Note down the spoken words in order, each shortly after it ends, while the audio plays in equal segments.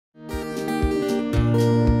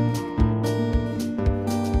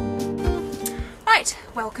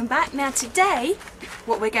welcome back. Now today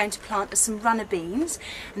what we're going to plant are some runner beans,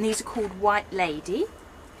 and these are called White Lady,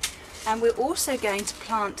 and we're also going to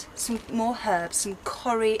plant some more herbs, some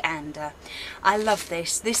coriander. I love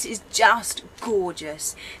this. This is just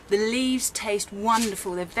gorgeous. The leaves taste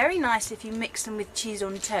wonderful. They're very nice if you mix them with cheese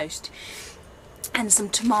on toast. And some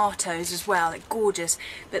tomatoes as well, they're gorgeous.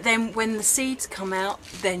 But then when the seeds come out,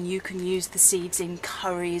 then you can use the seeds in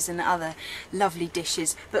curries and other lovely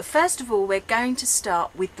dishes. But first of all, we're going to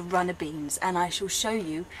start with the runner beans, and I shall show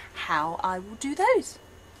you how I will do those.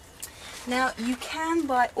 Now you can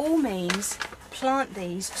by all means plant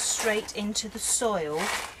these straight into the soil,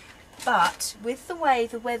 but with the way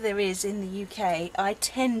the weather is in the UK, I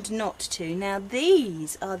tend not to. Now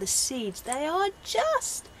these are the seeds. They are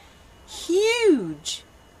just huge,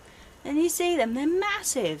 and you see them, they're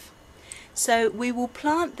massive. So we will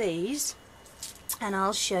plant these and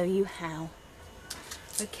I'll show you how.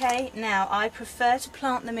 Okay, now I prefer to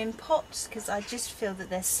plant them in pots because I just feel that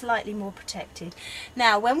they're slightly more protected.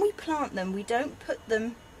 Now when we plant them, we don't put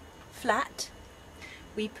them flat,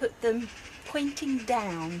 we put them pointing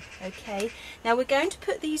down. Okay, now we're going to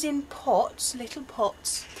put these in pots, little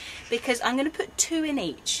pots, because I'm going to put 2 in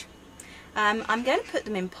each. I'm going to put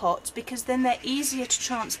them in pots because then they're easier to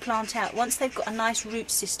transplant out. Once they've got a nice root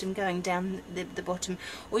system going down the bottom,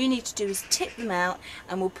 all you need to do is tip them out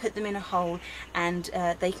and we'll put them in a hole, and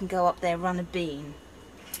they can go up their runner bean.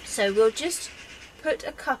 So we'll just put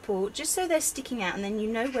a couple just so they're sticking out, and then you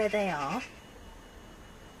know where they are.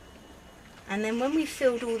 And then when we've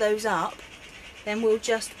filled all those up, then we'll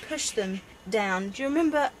just push them down. Do you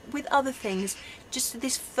remember with other things, just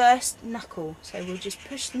this first knuckle? So we'll just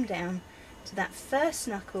push them down to that first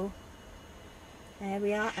knuckle. There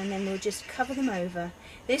we are, and then we'll just cover them over.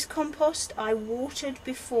 This compost I watered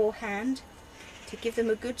beforehand to give them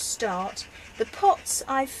a good start. The pots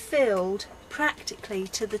I filled practically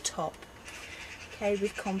to the top, okay,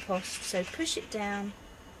 with compost. So push it down,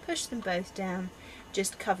 push them both down,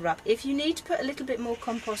 just cover up. If you need to put a little bit more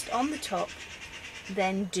compost on the top,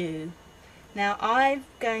 then do. Now I'm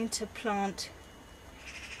going to plant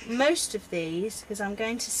most of these because I'm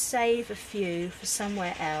going to save a few for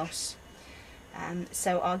somewhere else.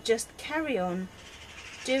 So I'll just carry on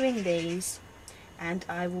doing these and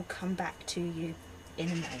I will come back to you in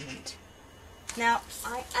a moment. Now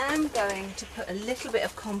I am going to put a little bit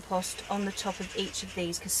of compost on the top of each of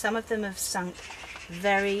these because some of them have sunk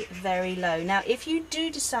very, very low. Now if you do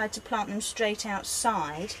decide to plant them straight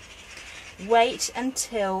outside, wait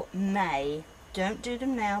until May. Don't do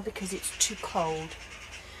them now because it's too cold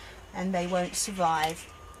and they won't survive.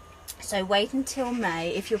 So wait until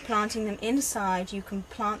May. If you're planting them inside, you can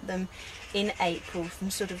plant them in April, from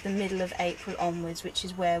sort of the middle of April onwards, which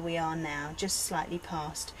is where we are now, just slightly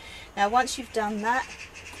past. Now once you've done that,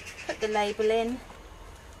 put the label in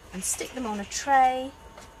and stick them on a tray,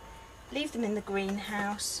 leave them in the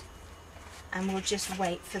greenhouse, and we'll just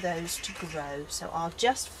wait for those to grow. So I'll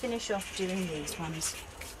just finish off doing these ones.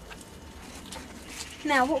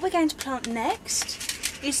 Now what we're going to plant next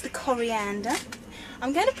is the coriander.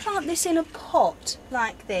 I'm going to plant this in a pot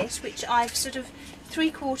like this, which I've sort of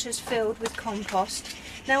 3/4 filled with compost.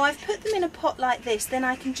 Now I've put them in a pot like this, then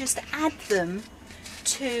I can just add them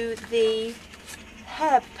to the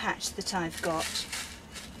herb patch that I've got.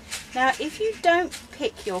 Now if you don't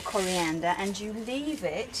pick your coriander and you leave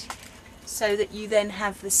it so that you then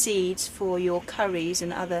have the seeds for your curries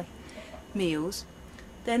and other meals,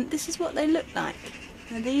 then this is what they look like.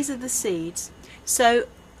 Now these are the seeds. So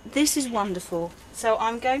this is wonderful. So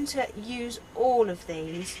I'm going to use all of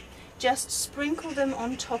these. Just sprinkle them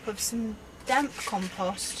on top of some damp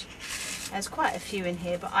compost. There's quite a few in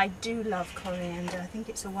here, but I do love coriander. I think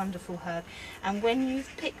it's a wonderful herb. And when you've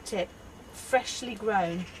picked it freshly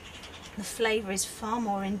grown, the flavour is far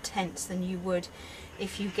more intense than you would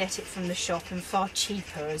if you get it from the shop, and far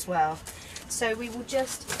cheaper as well. So we will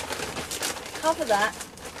just cover that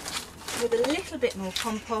with a little bit more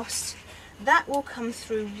compost. That will come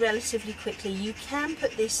through relatively quickly. You can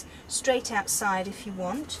put this straight outside if you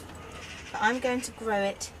want, but I'm going to grow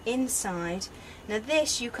it inside. Now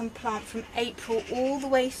this you can plant from April all the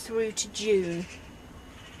way through to June,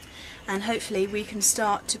 and hopefully we can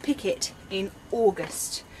start to pick it in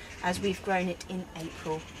August as we've grown it in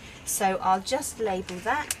April. So I'll just label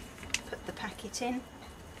that, put the packet in.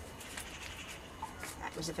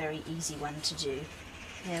 That was a very easy one to do.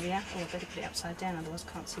 There we are. Oh, I better put it upside down, otherwise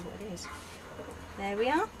I can't see what it is. There we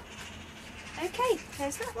are. Okay,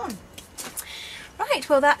 there's that one. Right,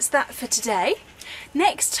 well that's that for today.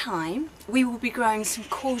 Next time we will be growing some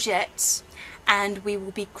courgettes and we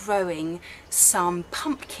will be growing some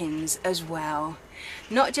pumpkins as well.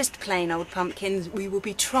 Not just plain old pumpkins, we will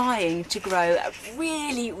be trying to grow a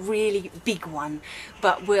really big one,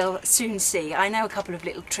 but we'll soon see. I know a couple of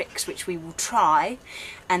little tricks which we will try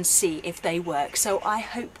and see if they work. So I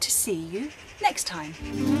hope to see you next time.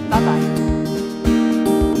 Bye bye.